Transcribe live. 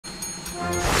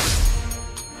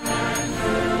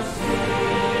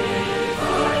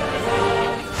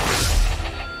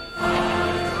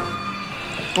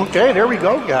Okay, there we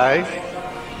go, guys.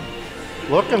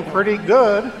 Looking pretty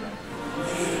good.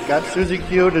 Got Susie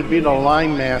Q to be the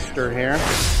line master here.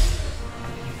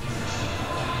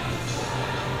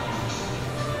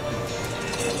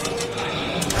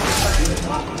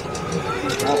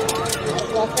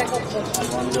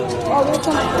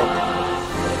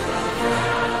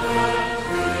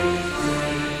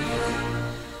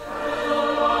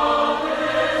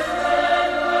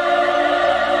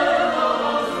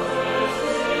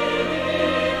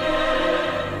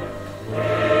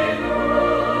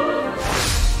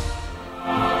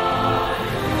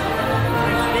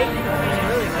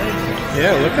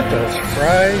 Yeah, look at those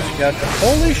fries. You got the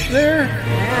Polish there.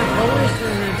 Yeah, Polish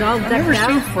and it's all decked out. I've never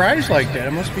seen fries like that.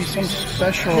 It must be some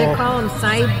special... They call them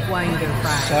sidewinder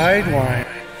fries. Sidewinder.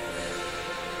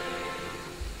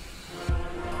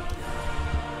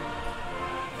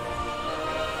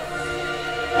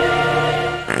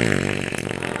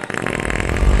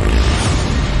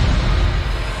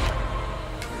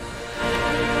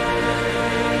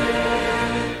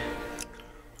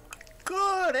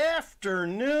 Good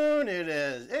afternoon, it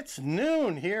is. It's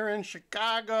noon here in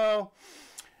Chicago,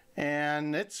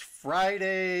 and it's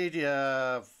Friday,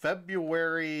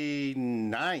 February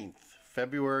 9th.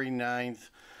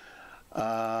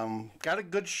 Got a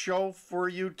good show for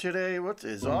you today. What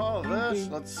is all this?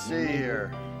 Let's see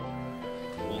here.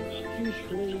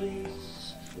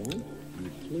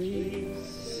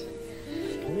 Please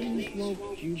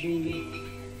won't you be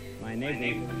my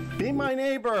neighbor? Be my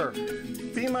neighbor.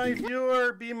 Be my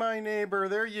viewer. Be my neighbor.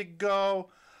 There you go.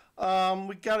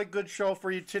 We got a good show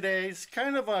for you today. It's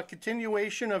kind of a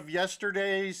continuation of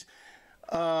yesterday's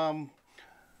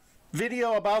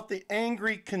video about the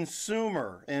angry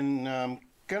consumer, and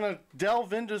gonna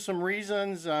delve into some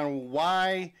reasons on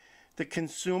why the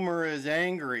consumer is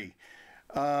angry.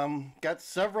 Got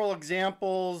several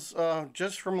examples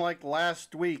just from like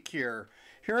last week here.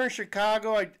 Here in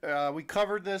Chicago, we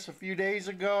covered this a few days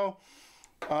ago.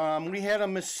 We had a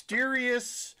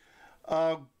mysterious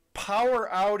power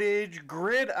outage,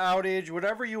 grid outage,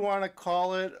 whatever you want to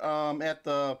call it, at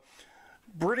the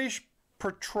British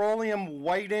Petroleum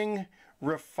Whiting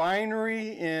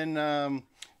Refinery in down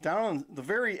on the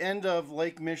very end of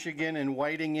Lake Michigan in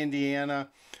Whiting, Indiana.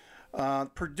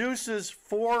 Produces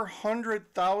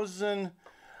 400,000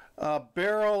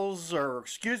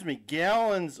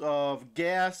 gallons of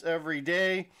gas every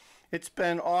day. It's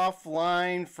been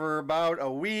offline for about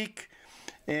a week,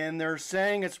 and they're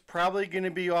saying it's probably going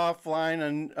to be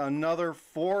offline another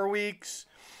 4 weeks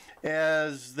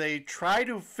as they try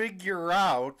to figure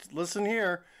out, listen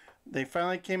here, they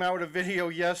finally came out with a video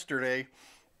yesterday,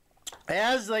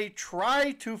 as they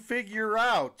try to figure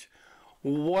out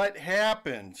what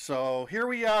happened. So here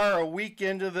we are a week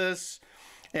into this,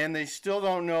 and they still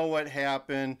don't know what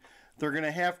happened. They're going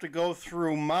to have to go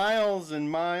through miles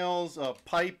and miles of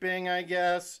piping, I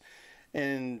guess,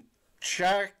 and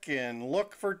check and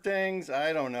look for things.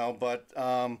 I don't know, but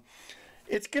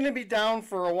it's going to be down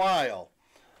for a while.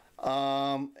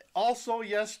 Also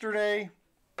yesterday,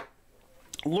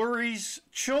 Lurie's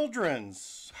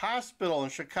Children's Hospital in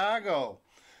Chicago,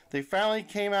 they finally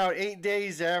came out 8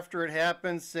 days after it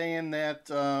happened, saying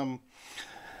that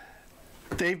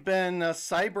they've been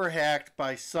cyber hacked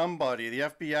by somebody. The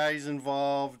FBI is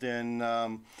involved, and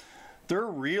they're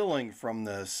reeling from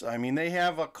this. I mean, they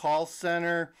have a call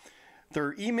center,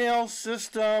 their email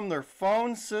system, their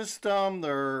phone system,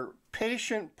 their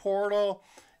patient portal,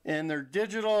 and their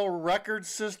digital record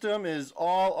system is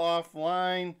all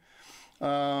offline.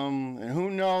 And who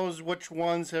knows which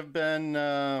ones have been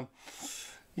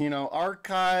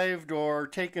archived or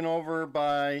taken over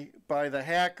by the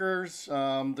hackers.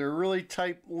 They're really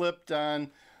tight-lipped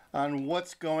on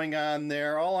what's going on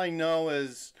there. All I know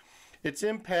is it's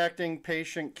impacting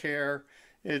patient care.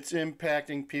 It's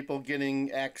impacting people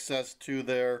getting access to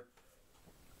their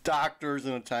doctors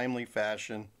in a timely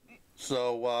fashion.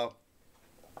 So,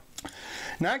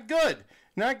 not good.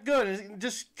 Not good. It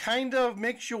just kind of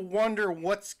makes you wonder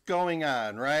what's going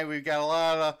on, right? We've got a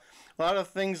lot of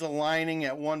things aligning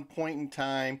at one point in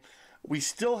time. We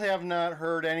still have not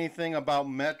heard anything about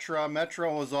Metro.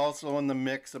 Metro was also in the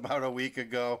mix about a week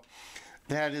ago.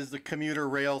 That is the commuter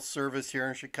rail service here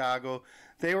in Chicago.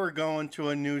 They were going to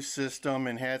a new system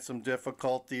and had some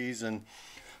difficulties, and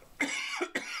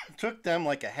took them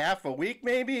like a half a week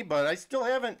maybe, but I still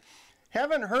haven't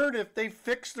heard if they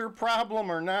fixed their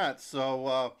problem or not.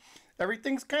 So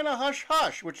everything's kind of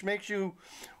hush-hush, which makes you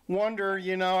wonder,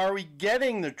 are we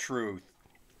getting the truth?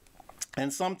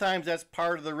 And sometimes that's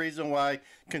part of the reason why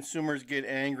consumers get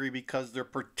angry, because they're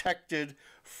protected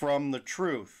from the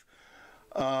truth.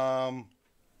 So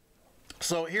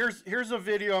here's a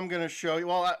video I'm going to show you.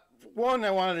 Well, I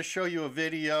wanted to show you a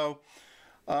video.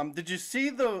 Did you see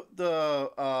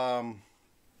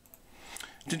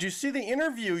Did you see the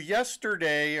interview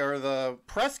yesterday, or the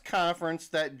press conference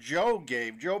that Joe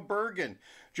gave? Joe Bergen.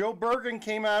 Joe Bergen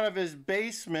came out of his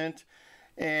basement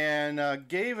and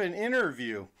gave an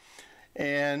interview.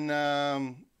 And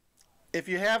if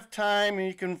you have time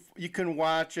and you can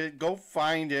watch it, go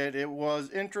find it. It was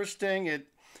interesting. It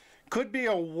could be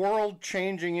a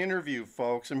world-changing interview,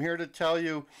 folks. I'm here to tell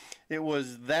you it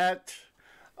was that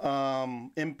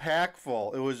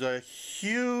impactful. It was a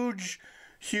huge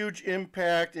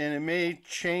impact, and it may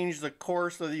change the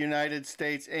course of the United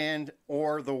States and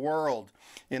or the world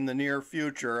in the near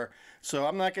future. So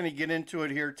I'm not going to get into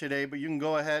it here today, but you can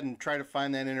go ahead and try to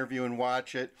find that interview and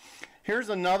watch it. Here's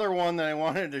another one that I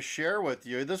wanted to share with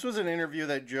you. This was an interview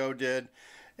that Joe did,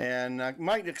 and I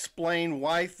might explain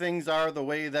why things are the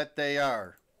way that they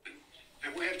are.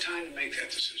 And we have time to make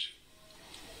that decision.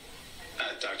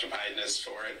 Dr. Biden is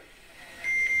for it.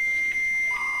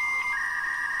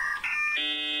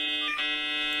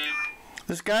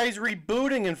 This guy's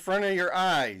rebooting in front of your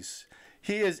eyes.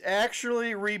 He is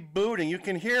actually rebooting. You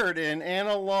can hear it in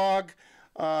analog,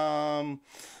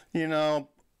 you know,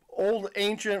 old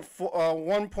ancient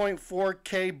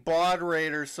 1.4K baud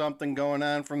rate or something going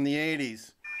on from the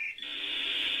 80s.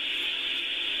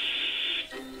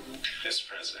 Mr.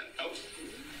 President,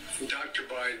 Dr.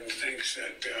 Biden thinks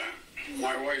that,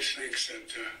 my wife thinks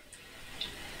that,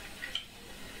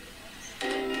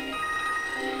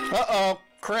 Uh-oh,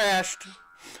 crashed.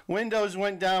 Windows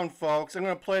went down, folks. I'm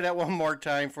going to play that one more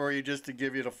time for you just to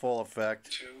give you the full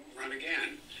effect. To run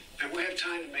again. And we have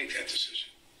time to make that decision.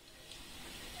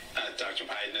 Dr.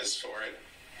 Biden is for it.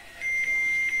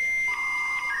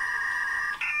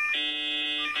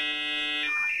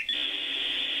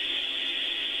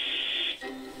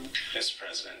 Mr.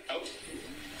 President,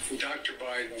 Dr.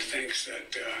 Biden thinks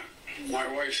that, my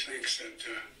wife thinks that,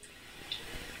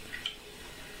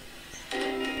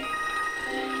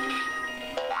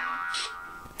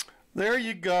 There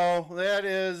you go. That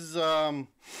is the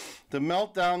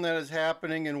meltdown that is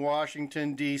happening in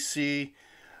Washington, D.C.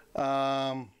 It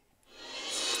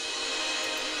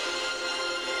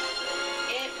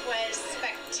was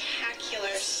spectacular.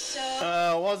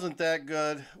 Wasn't that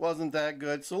good. Wasn't that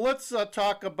good. So let's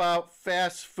talk about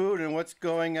fast food and what's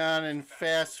going on in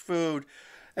fast food.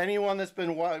 Anyone that's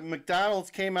been McDonald's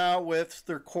came out with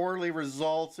their quarterly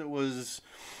results. It was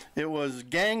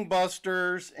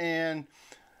gangbusters, and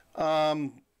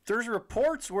there's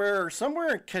reports where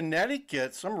somewhere in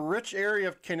Connecticut, some rich area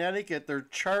of Connecticut, they're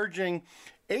charging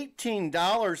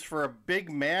 $18 for a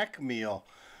Big Mac meal.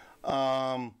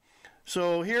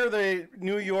 So here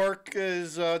New York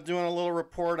is doing a little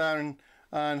report on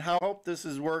how this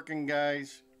is working,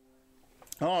 guys.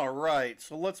 All right,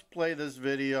 so let's play this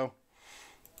video.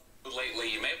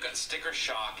 Lately, you may have got sticker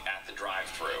shock at the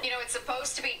drive-thru. You know, it's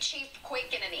supposed to be cheap,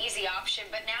 quick, and an easy option,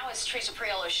 but now, as Teresa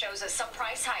Priolo shows us, some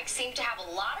price hikes seem to have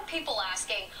a lot of people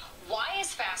asking, why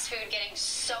is fast food getting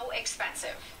so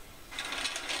expensive?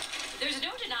 There's no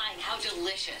denying how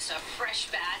delicious a fresh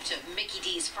batch of Mickey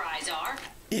D's fries are.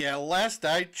 Yeah, last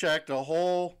I checked, a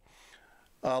whole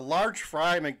large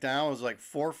fry McDonald's was like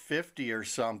 $4.50 or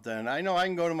something. I know I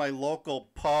can go to my local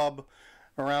pub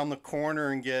around the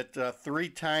corner and get 3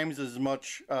 times as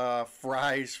much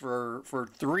fries for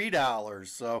 $3.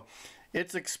 So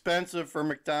it's expensive for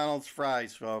McDonald's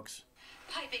fries, folks.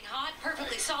 Piping hot,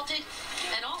 perfectly salted,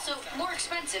 and also more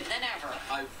expensive than ever.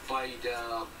 I buy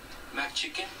the mac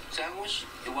chicken sandwich.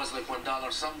 It was like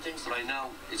 $1 something. So right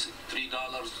now it's $3,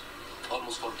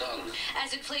 almost $4.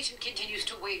 As inflation continues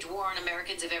to wage war on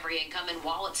Americans of every income and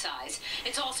wallet size,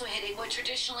 it's also hitting what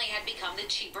traditionally had become the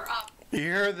cheaper up. You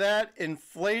hear that?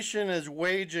 Inflation is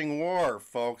waging war,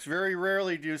 folks. Very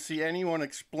rarely do you see anyone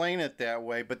explain it that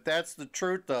way, but that's the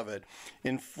truth of it.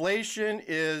 Inflation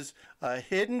is a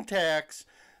hidden tax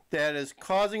that is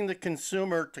causing the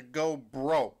consumer to go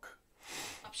broke.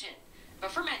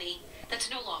 But for many,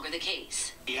 that's no longer the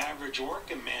case. The average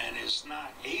working man is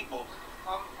not able.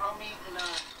 I'm eating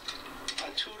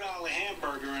a $2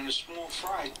 hamburger and a small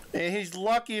fry. And he's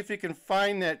lucky if he can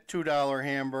find that $2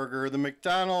 hamburger. The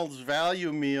McDonald's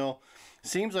value meal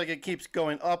seems like it keeps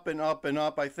going up and up and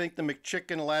up. I think the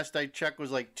McChicken, last I checked, was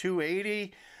like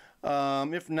 $2.80,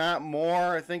 if not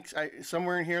more. I think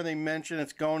somewhere in here they mentioned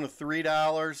it's going to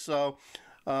 $3. So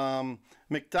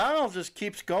McDonald's just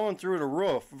keeps going through the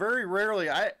roof. Very rarely,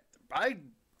 I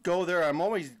go there. I'm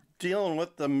always dealing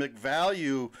with the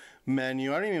McValue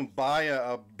menu. I don't even buy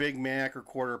a Big Mac or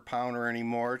quarter pounder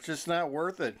anymore. It's just not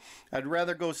worth it. I'd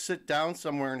rather go sit down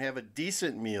somewhere and have a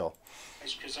decent meal.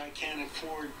 Because I can't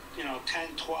afford, you know,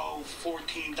 $10, $12,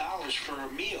 $14 for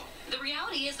a meal. The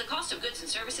reality is the cost of goods and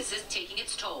services is taking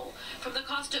its toll, from the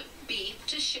cost of beef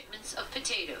to shipments of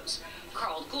potatoes.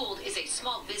 Carl Gould is a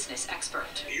small business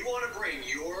expert. You want to bring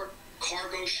your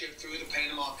cargo ship through the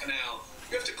Panama Canal,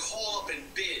 you have to call up and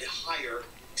bid higher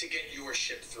to get your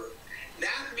ship through.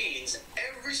 That means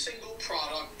every single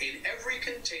product in every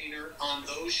container on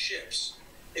those ships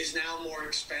is now more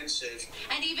expensive.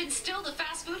 And even still, the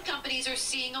fast food companies are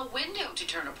seeing a window to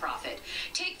turn a profit.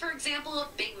 Take, for example, a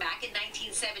Big Mac in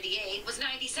 1978 was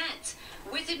 90 cents.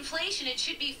 With inflation, it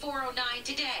should be $4.09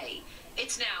 today.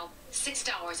 It's now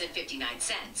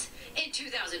 $6.59. In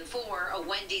 2004, a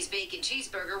Wendy's bacon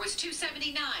cheeseburger was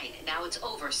 $2.79. Now it's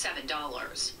over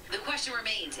 $7. The question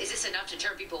remains, is this enough to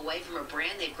turn people away from a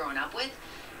brand they've grown up with?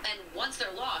 And once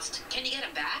they're lost, can you get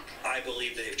them back? I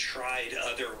believe they've tried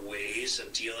other ways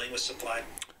of dealing with supply.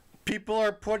 People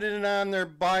are putting it on their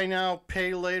buy now,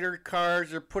 pay later cards.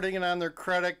 They're putting it on their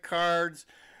credit cards.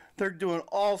 They're doing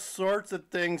all sorts of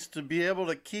things to be able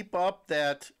to keep up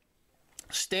that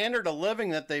standard of living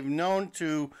that they've known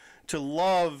to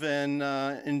love and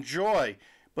enjoy.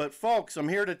 But folks, I'm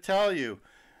here to tell you,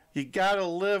 you got to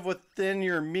live within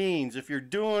your means. If you're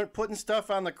putting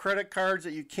stuff on the credit cards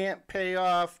that you can't pay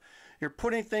off, you're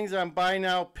putting things on buy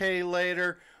now, pay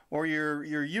later, or you're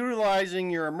utilizing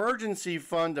your emergency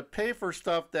fund to pay for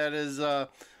stuff that is a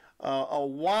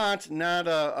want, not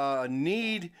a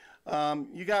need,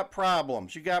 you got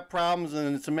problems. You got problems,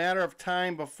 and it's a matter of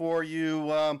time before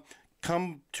you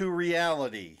come to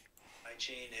reality. Supply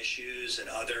chain issues and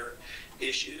other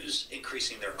issues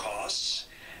increasing their costs.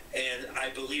 And I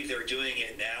believe they're doing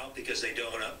it now because they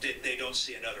don't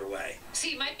see another way. So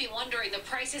you might be wondering, the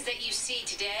prices that you see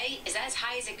today, is that as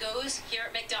high as it goes here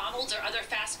at McDonald's or other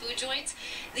fast food joints?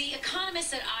 The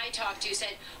economist that I talked to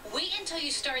said, wait until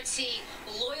you start seeing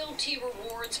loyalty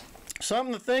rewards.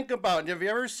 Something to think about. Have you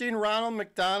ever seen Ronald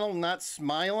McDonald not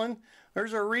smiling?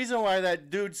 There's a reason why that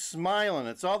dude's smiling.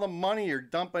 It's all the money you're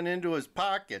dumping into his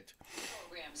pocket.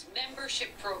 Programs, membership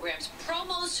programs,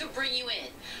 promos to bring you in.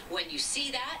 When you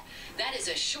see that, that is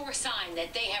a sure sign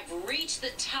that they have reached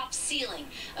the top ceiling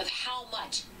of how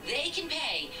much they can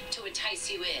pay to entice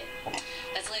you in.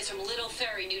 That's the latest from Little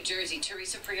Ferry, New Jersey.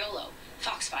 Teresa Priolo,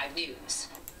 Fox 5 News.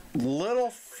 Little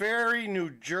Ferry, New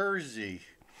Jersey.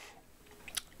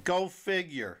 Go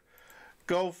figure.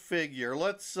 Go figure.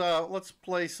 Let's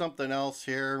play something else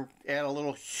here. Add a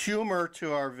little humor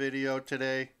to our video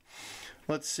today.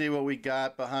 Let's see what we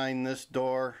got behind this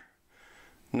door.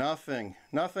 Nothing.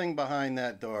 Nothing behind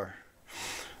that door.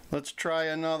 Let's try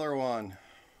another one.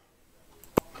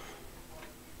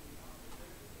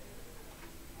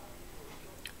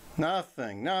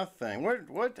 Nothing. Nothing.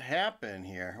 What happened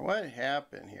here? What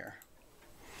happened here?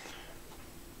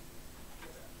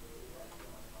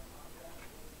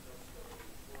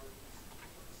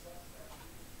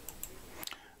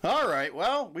 All right,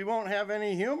 well, we won't have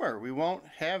any humor. We won't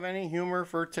have any humor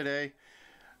for today.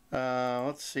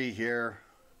 Let's see here.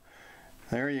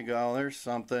 There you go. There's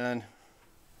something.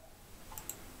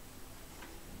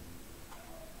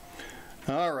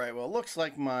 All right, well, it looks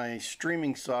like my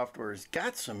streaming software's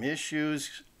got some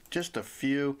issues, just a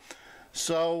few.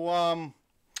 So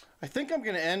I think I'm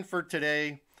going to end for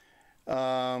today.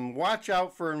 Watch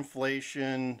out for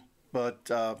inflation,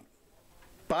 but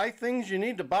buy things you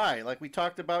need to buy. Like we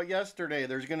talked about yesterday,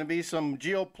 there's going to be some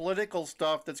geopolitical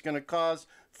stuff that's going to cause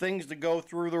things to go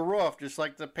through the roof, just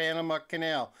like the Panama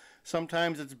Canal.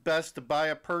 Sometimes it's best to buy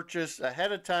a purchase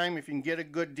ahead of time if you can get a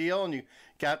good deal and you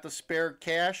got the spare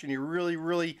cash and you really,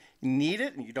 really need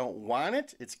it and you don't want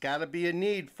it. It's got to be a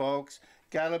need, folks.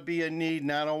 Got to be a need,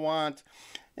 not a want.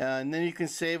 And then you can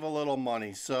save a little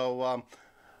money. So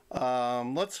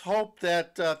let's hope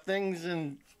that things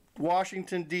in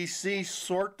Washington, D.C.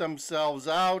 sort themselves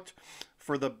out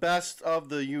for the best of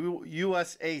the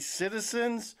USA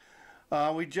citizens.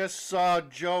 We just saw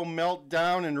Joe melt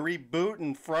down and reboot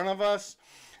in front of us,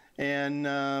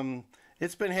 and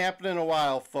it's been happening a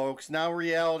while, folks. Now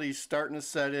reality's starting to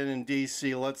set in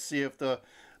D.C. Let's see if the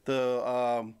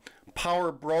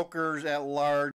power brokers at large